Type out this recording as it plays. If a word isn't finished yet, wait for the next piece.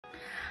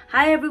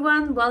Hi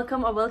everyone,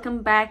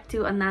 welcome back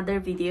to another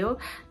video.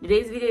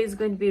 Today's video is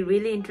going to be a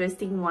really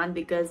interesting one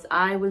because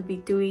I will be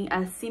doing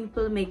a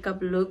simple makeup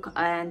look,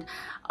 and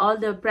all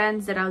the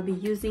brands that I'll be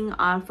using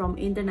are from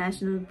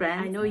international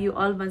brands. I know you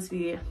all must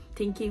be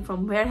thinking,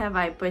 from where have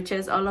I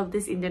purchased all of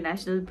these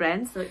international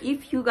brands? So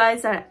if you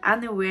guys are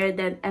unaware,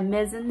 then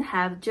Amazon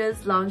have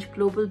just launched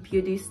global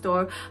beauty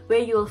store where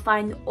you'll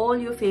find all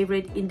your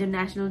favorite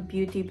international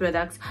beauty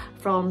products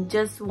from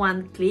just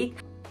one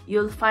click.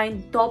 You'll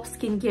find top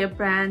skincare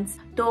brands,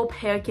 top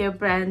hair care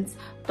brands,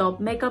 top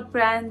makeup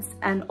brands,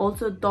 and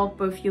also top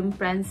perfume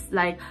brands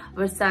like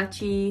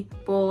Versace,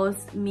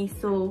 Boss,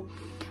 Miso,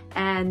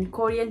 and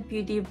Korean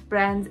beauty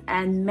brands,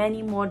 and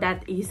many more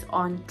that is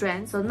on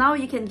trend. So now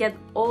you can get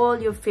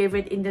all your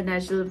favorite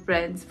international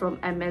brands from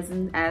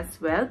Amazon as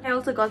well. I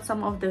also got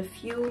some of the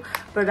few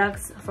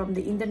products from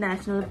the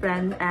international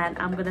brand, and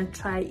I'm gonna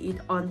try it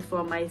on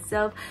for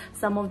myself.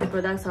 Some of the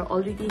products are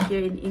already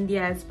here in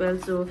India as well,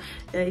 so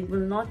it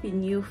will not be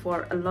new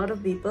for a lot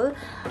of people,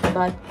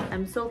 but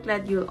I'm so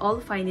glad you'll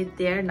all find it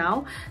there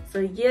now.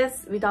 So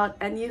yes, without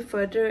any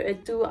further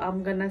ado,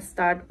 I'm gonna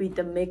start with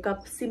the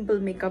makeup, simple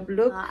makeup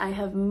look. I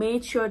have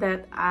made sure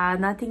that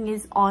nothing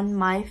is on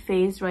my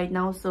face right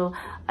now, so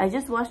I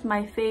just washed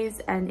my face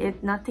and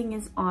nothing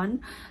is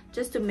on,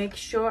 just to make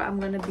sure. I'm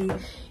gonna be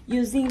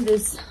using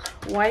this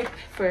wipe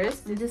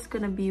first. I'm just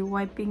gonna be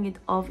wiping it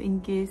off in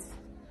case,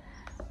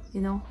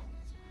 you know,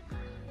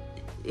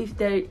 if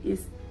there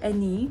is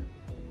any.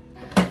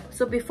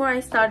 So before I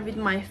start with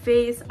my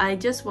face, I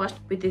just washed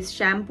with this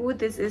shampoo.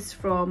 This is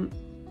from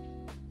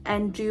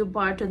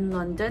Barton,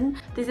 London.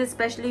 This is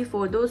especially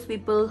for those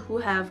people who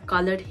have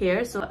colored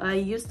hair. So I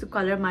used to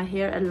color my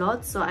hair a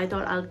lot, so I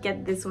thought I'll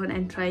get this one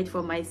and try it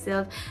for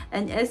myself.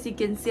 And as you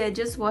can see, I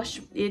just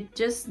washed it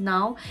just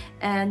now,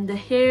 and the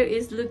hair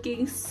is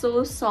looking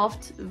so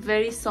soft,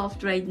 very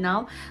soft right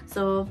now.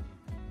 So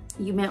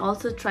you may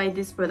also try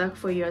this product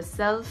for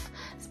yourself,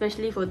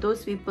 especially for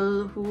those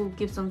people who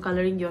keeps on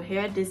coloring your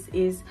hair. This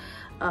is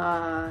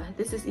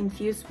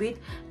infused with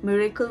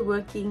miracle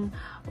working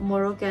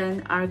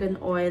Moroccan argan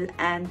oil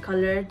and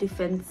color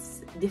defending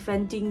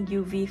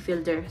UV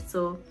filter.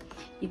 So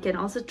you can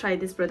also try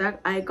this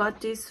product. I got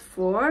this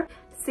for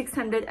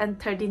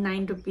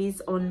 639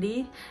 rupees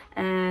only,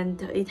 and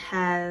it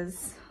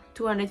has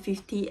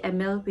 250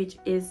 ml, which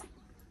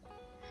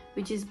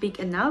is big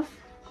enough.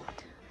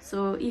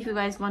 So if you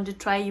guys want to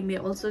try, you may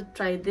also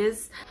try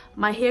this.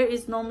 My hair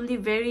is normally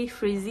very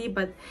frizzy,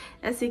 but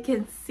as you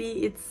can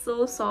see, it's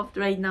so soft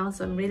right now,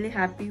 so I'm really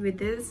happy with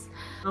this.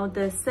 Now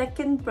the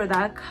second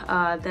product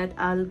that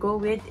I'll go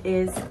with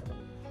is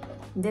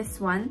this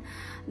one.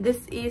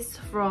 This is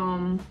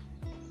from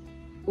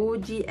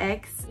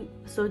OGX.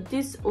 So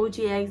this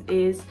OGX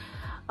is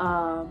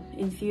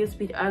infused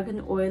with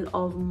argan oil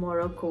of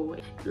Morocco.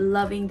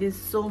 Loving this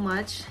so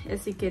much.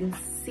 As you can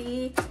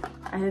see,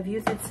 I have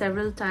used it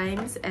several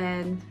times,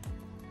 and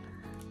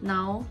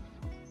now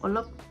all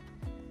of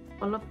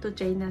the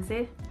China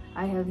say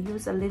I have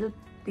used a little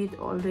bit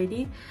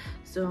already.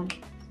 So,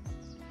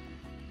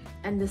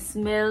 and the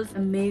smells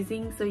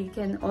amazing, so you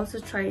can also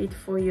try it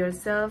for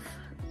yourself.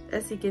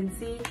 As you can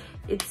see,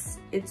 it's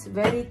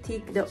very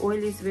thick. The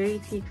oil is very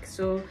thick,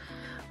 so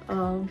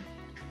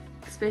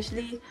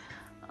especially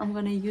I'm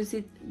gonna use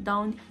it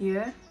down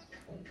here.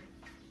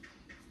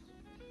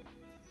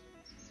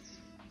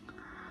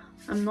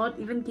 I'm not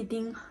even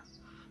kidding,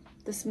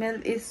 the smell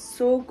is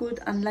so good,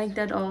 unlike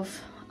that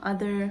of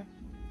other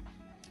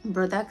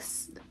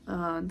products.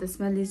 The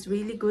smell is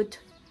really good.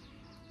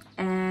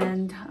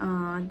 And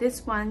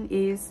this one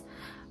is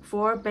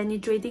for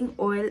penetrating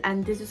oil,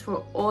 and this is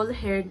for all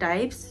hair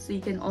types, so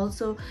you can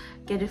also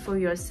get it for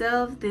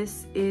yourself.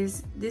 This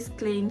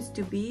claims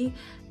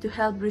to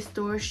help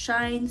restore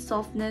shine,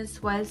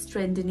 softness while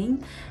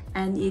strengthening,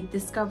 and it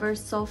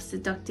discovers soft,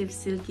 seductive,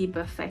 silky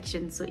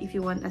perfection. So if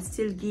you want a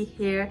silky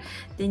hair,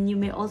 then you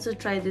may also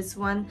try this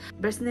one.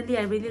 Personally,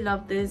 I really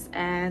love this,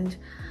 and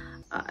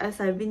as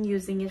I've been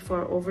using it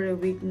for over a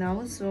week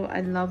now, so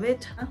I love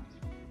it.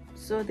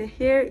 So the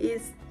hair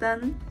is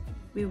done.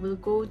 We will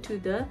go to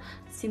the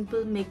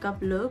simple makeup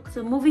look.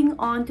 So moving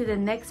on to the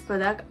next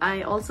product,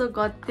 I also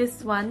got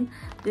this one.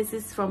 This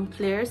is from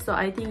Klairs. So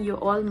I think you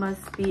all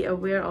must be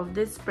aware of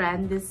this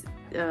brand, this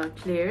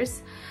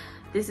Klairs.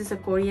 This is a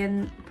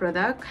Korean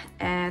product,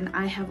 and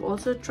I have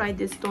also tried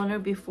this toner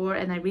before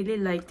and I really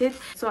liked it,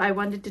 so I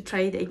wanted to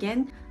try it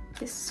again.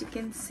 As you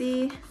can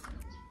see,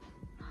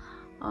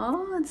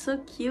 oh, it's so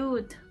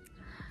cute.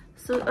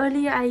 So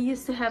earlier I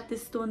used to have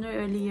this toner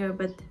earlier,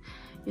 but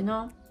you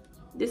know,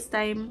 this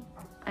time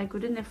I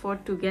couldn't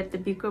afford to get the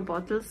bigger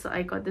bottle, so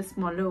I got the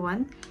smaller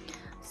one.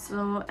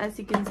 So as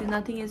you can see,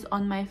 nothing is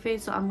on my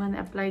face, so I'm gonna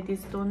apply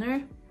this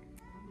toner.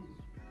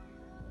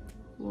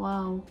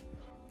 Wow,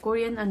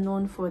 Korean are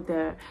known for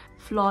their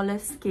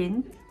flawless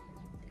skin,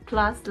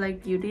 class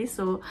like beauty,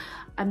 so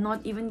I'm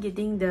not even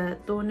getting the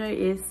toner.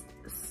 It's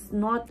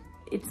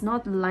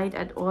not light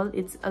at all.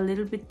 It's a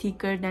little bit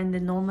thicker than the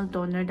normal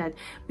toner that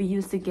we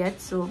used to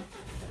get. So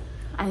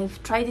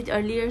I've tried it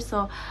earlier,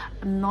 so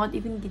I'm not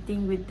even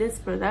getting with this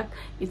product.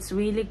 It's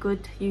really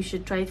good. You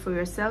should try it for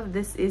yourself.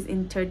 This is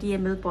in 30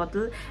 ml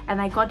bottle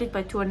and I got it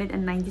by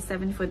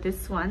 297 for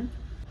this one.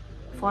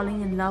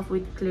 Falling in love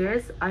with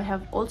Klairs. I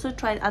have also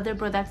tried other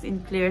products in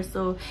Klairs,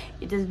 so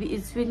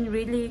it's been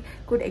really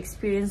good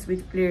experience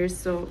with Klairs,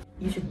 so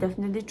you should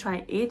definitely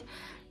try it.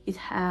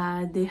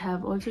 They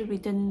have also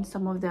written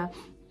some of the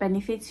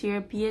benefits here: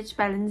 pH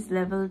balance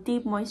level,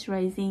 deep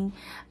moisturizing,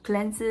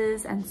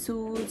 cleanses and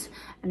soothes,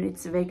 and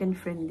it's vegan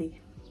friendly.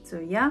 So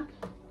yeah,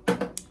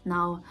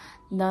 now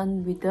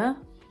done with the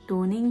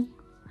toning.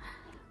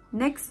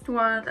 Next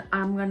one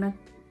I'm gonna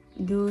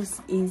use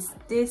is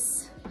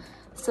this.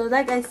 So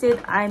like I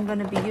said, I'm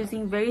gonna be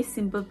using very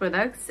simple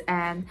products,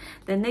 and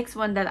the next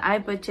one that I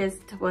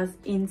purchased was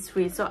Innis.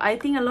 So I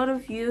think a lot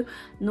of you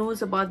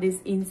knows about this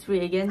Innis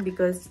again,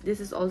 because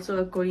this is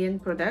also a Korean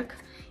product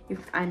if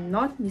I'm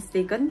not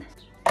mistaken.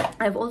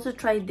 I've also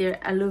tried their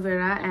aloe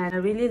vera and I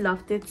really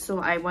loved it, so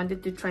I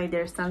wanted to try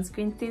their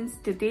sunscreen tints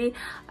today.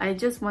 I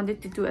just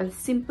wanted to do a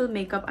simple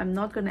makeup. I'm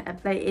not gonna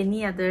apply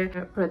any other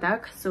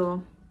product,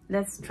 so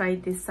let's try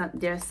this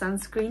their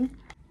sunscreen.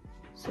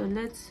 So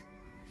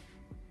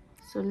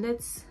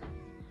let's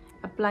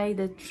apply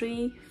the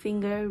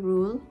 3-finger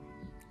rule.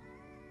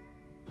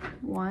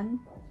 1,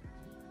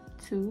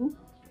 2,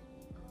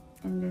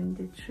 and then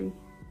the 3.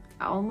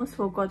 I almost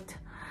forgot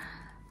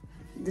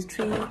the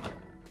 3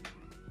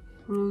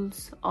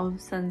 rules of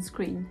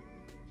sunscreen.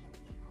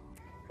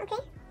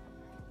 Okay.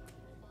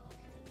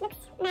 Looks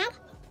mad.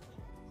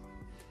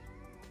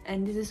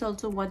 And this is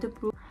also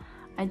waterproof.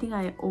 I think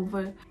I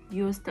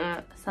overused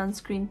the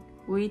sunscreen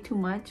way too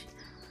much.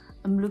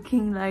 I'm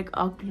looking like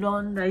a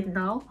clone right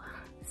now,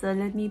 so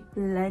let me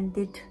blend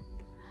it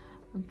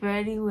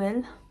very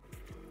well.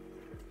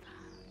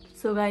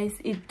 So guys,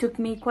 it took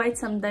me quite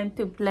some time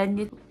to blend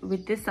it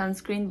with this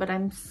sunscreen, but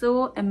I'm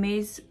so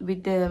amazed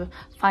with the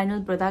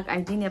final product.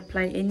 I didn't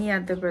apply any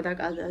other product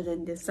other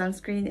than this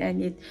sunscreen,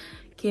 and it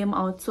came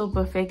out so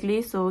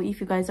perfectly. So if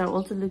you guys are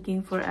also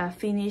looking for a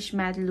finish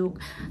matte look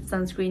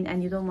sunscreen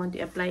and you don't want to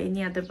apply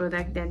any other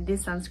product, then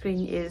this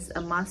sunscreen is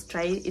a must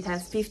try. It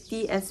has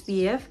 50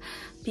 SPF,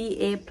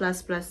 PA++++,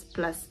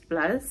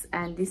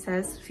 and this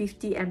has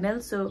 50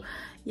 ml. So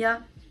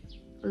yeah,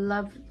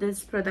 love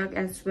this product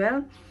as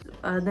well.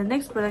 The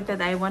next product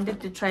that I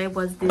wanted to try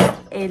was this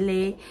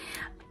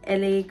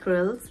LA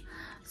Grills.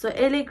 So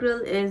LA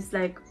Grill is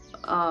like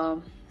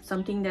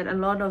something that a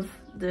lot of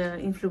the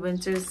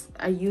influencers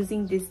are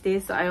using these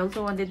days, so I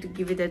also wanted to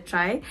give it a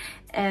try,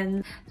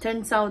 and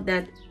turns out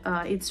that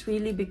it's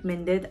really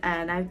pigmented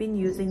and I've been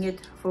using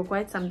it for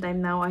quite some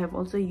time now. I have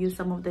also used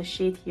some of the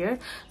shade here.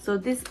 So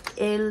this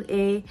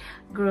LA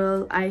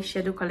Grill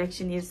eyeshadow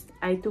collection is,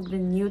 I took the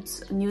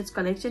nudes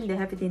collection. They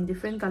have it in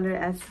different color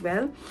as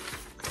well.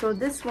 So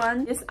this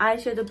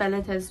eyeshadow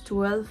palette has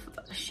 12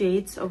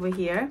 shades over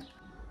here.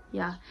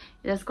 Yeah,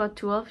 it has got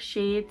 12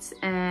 shades,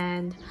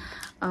 and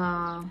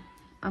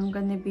I'm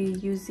gonna be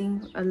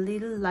using a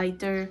little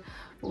lighter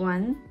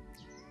one.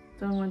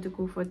 Don't want to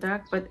go for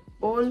dark, but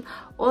all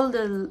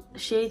the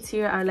shades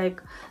here are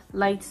like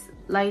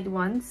light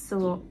ones,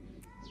 so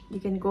you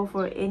can go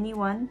for any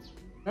one.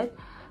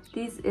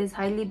 This is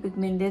highly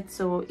pigmented,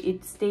 so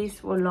it stays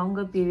for a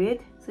longer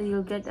period, so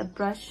you'll get a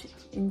brush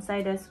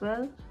inside as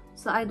well.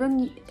 So I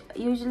don't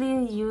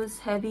usually use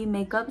heavy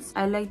makeups.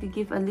 I like to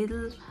give a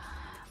little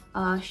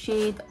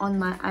shade on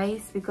my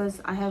eyes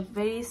because I have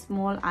very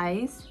small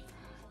eyes,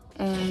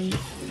 and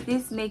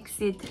this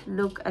makes it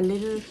look a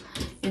little,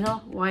 you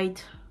know,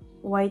 white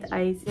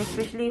eyes,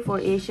 especially for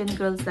Asian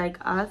girls like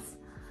us.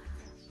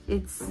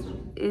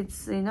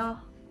 It's you know,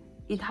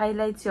 it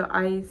highlights your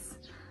eyes,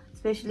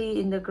 especially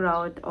in the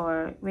crowd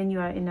or when you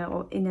are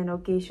in an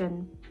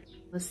occasion.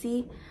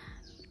 See,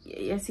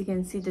 yes, you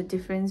can see the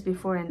difference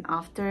before and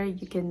after.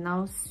 You can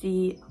now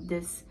see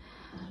this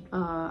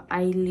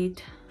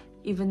eyelid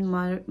even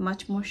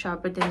much more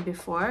sharper than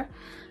before.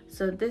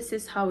 So this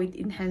is how it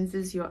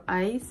enhances your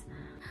eyes.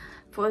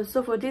 For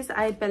this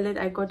eye palette,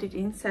 I got it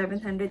in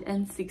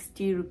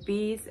 760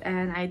 rupees,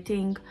 and I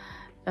think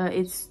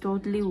it's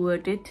totally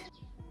worth it.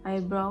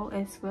 Eyebrow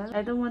as well.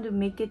 I don't want to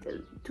make it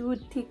too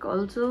thick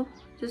also,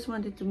 just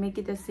wanted to make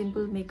it a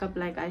simple makeup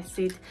like I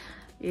said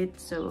it.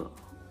 So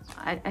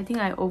I think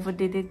I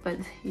overdid it, but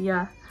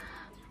yeah,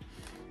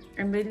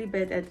 I'm really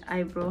bad at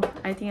eyebrow.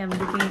 I think I'm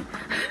looking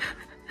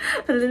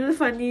a little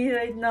funny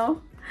right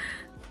now.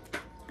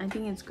 I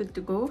think it's good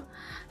to go.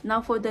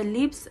 Now for the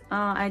lips,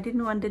 I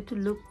didn't want it to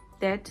look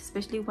that,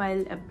 especially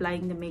while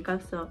applying the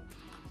makeup, so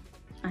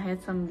I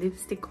had some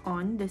lipstick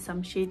on. There's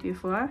some shade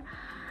before,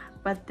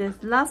 but this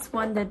last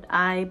one that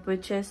I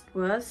purchased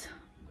was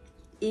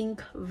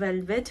Ink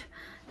Velvet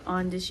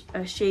on the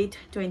shade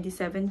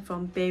 27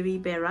 from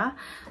Peripera.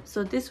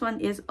 So this one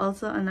is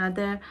also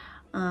another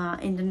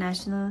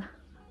international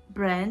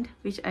brand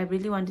which I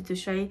really wanted to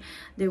try.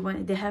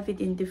 They have it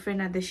in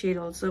different other shade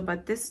also,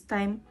 but this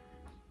time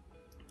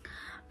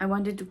I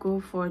wanted to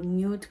go for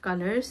nude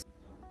colors,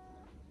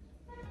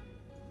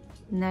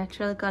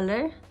 natural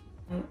color.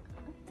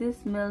 This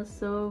smells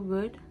so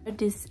good.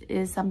 This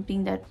is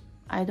something that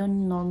I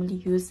don't normally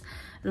use.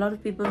 A lot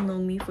of people know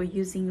me for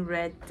using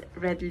red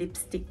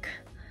lipstick,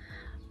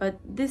 but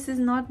this is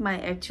not my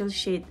actual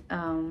shade.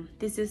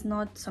 This is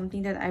not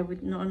something that I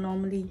would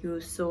normally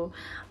use, so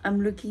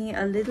I'm looking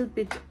a little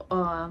bit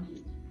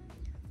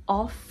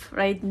off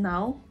right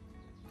now.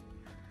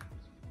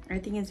 I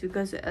think it's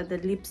because the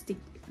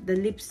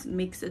lips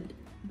makes a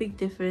big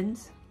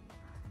difference.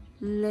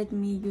 Let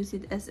me use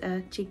it as a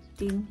cheek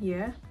tint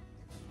here,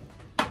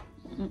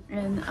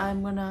 and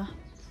I'm gonna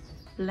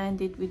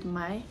blend it with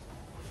my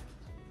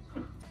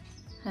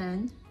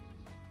hand.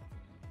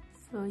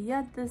 So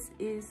yeah, this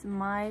is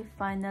my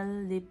final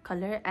lip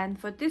color, and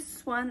for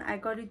this one I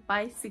got it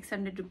by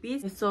 600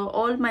 rupees. So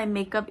all my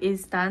makeup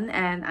is done,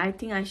 and I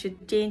think I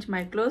should change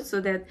my clothes so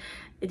that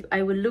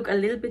I will look a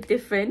little bit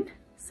different.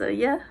 So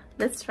yeah,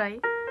 let's try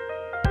it.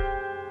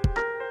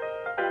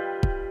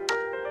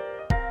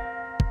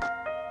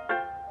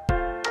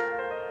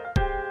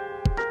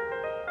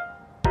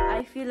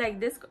 I feel like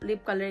this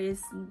lip color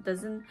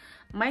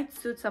might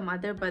suit some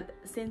other, but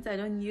since I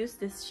don't use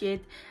this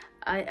shade,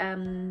 I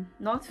am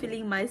not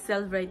feeling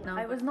myself right now.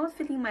 I was not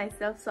feeling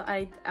myself, so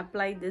I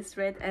applied this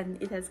red and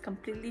it has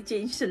completely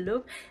changed the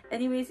look.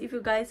 Anyways, if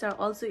you guys are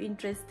also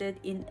interested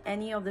in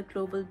any of the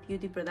global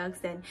beauty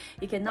products, then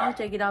you can now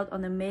check it out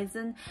on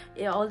Amazon.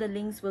 All the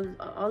links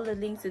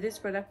to this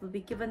product will be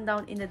given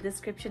down in the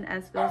description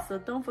as well, so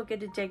don't forget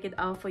to check it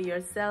out for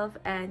yourself.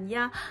 And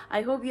yeah,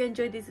 I hope you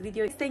enjoyed this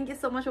video. Thank you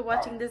so much for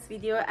watching this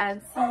video,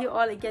 and see you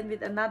all again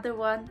with another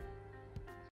one.